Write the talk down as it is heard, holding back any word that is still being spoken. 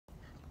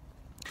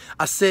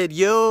I said,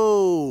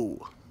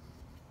 yo,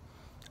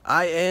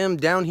 I am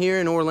down here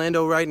in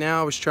Orlando right now.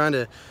 I was trying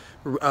to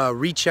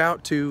reach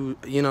out to,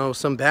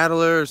 some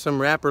battler or some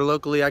rapper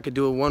locally I could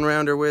do a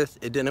one-rounder with.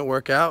 It didn't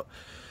work out.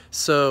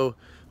 So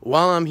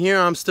while I'm here,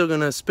 I'm still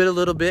gonna spit a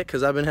little bit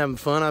because I've been having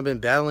fun. I've been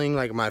battling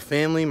like my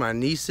family, my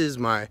nieces,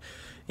 my,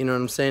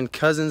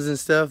 cousins and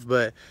stuff.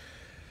 But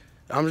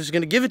I'm just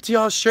gonna give it to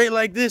y'all straight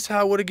like this, how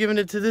I would have given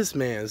it to this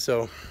man.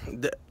 So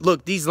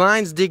look, these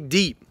lines dig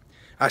deep.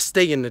 I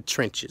stay in the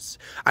trenches.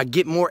 I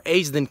get more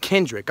A's than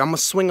Kendrick. I'ma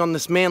swing on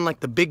this man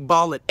like the big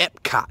ball at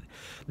Epcot.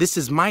 This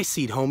is my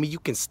seat, homie. You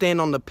can stand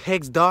on the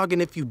pegs, dog,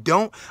 and if you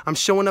don't, I'm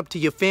showing up to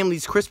your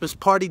family's Christmas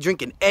party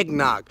drinking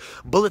eggnog.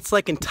 Bullets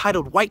like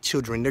entitled white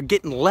children, they're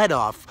getting let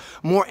off.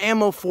 More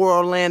ammo for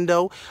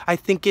Orlando. I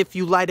think if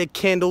you light a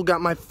candle,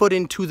 got my foot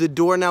into the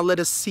door, now let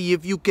us see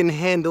if you can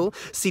handle.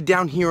 See,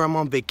 down here I'm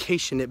on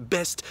vacation. At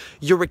best,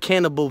 you're a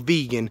cannibal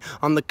vegan.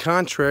 On the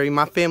contrary,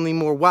 my family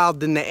more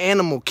wild than the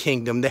animal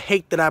kingdom. The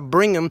hate that I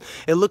bring them,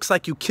 it looks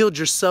like you killed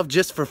yourself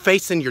just for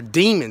facing your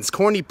demons.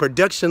 Corny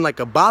production like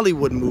a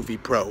Bollywood movie,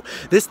 pro.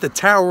 This the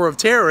Tower of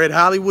Terror at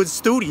Hollywood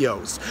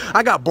Studios.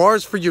 I got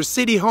bars for your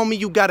city, homie.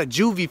 You got a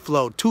juvie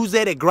flow.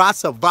 Tuesday de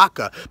grasa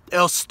vaca,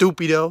 el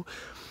stupido.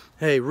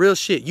 Hey, real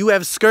shit, you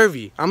have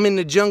scurvy. I'm in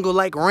the jungle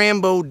like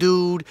Rambo,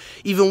 dude.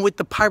 Even with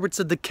the Pirates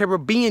of the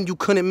Caribbean, you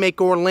couldn't make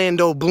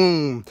Orlando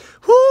bloom.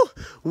 Whew!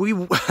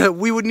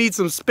 We would need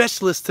some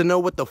specialists to know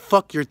what the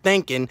fuck you're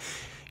thinking.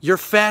 You're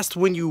fast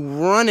when you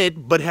run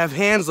it, but have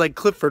hands like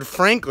Clifford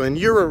Franklin.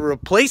 You're a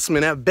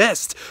replacement at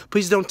best.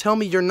 Please don't tell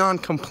me you're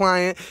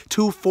non-compliant.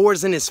 2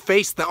 4s in his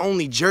face, the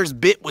only Jers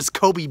bit was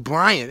Kobe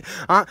Bryant.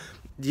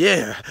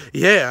 Yeah,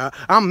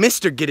 I'm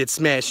Mr. Get It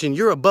Smashing.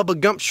 You're a Bubba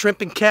Gump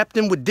shrimping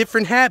captain with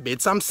different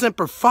habits. I'm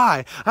Semper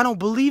Fi. I don't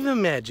believe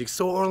in magic,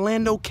 so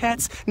Orlando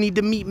cats need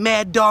to meet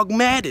Mad Dog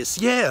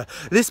Mattis. Yeah,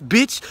 this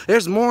bitch,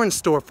 there's more in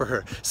store for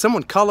her.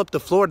 Someone call up the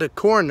Florida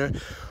coroner.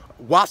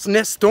 Wasp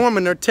nest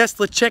storming her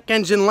Tesla check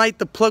engine light,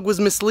 the plug was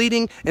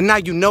misleading, and now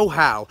you know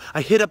how.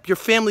 I hit up your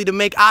family to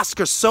make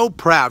Oscar so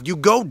proud. You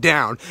go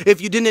down. If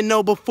you didn't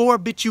know before,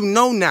 bitch, you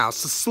know now,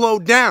 so slow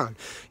down.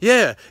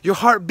 Yeah, your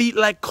heart beat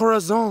like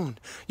corazon.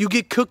 You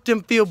get cooked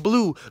and feel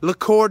blue, le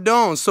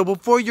cordon. So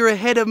before you're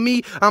ahead of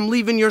me, I'm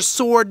leaving your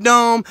sore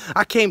dome.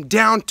 I came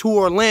down to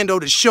Orlando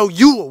to show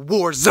you a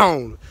war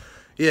zone.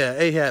 Yeah,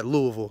 A-Hat,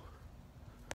 Louisville.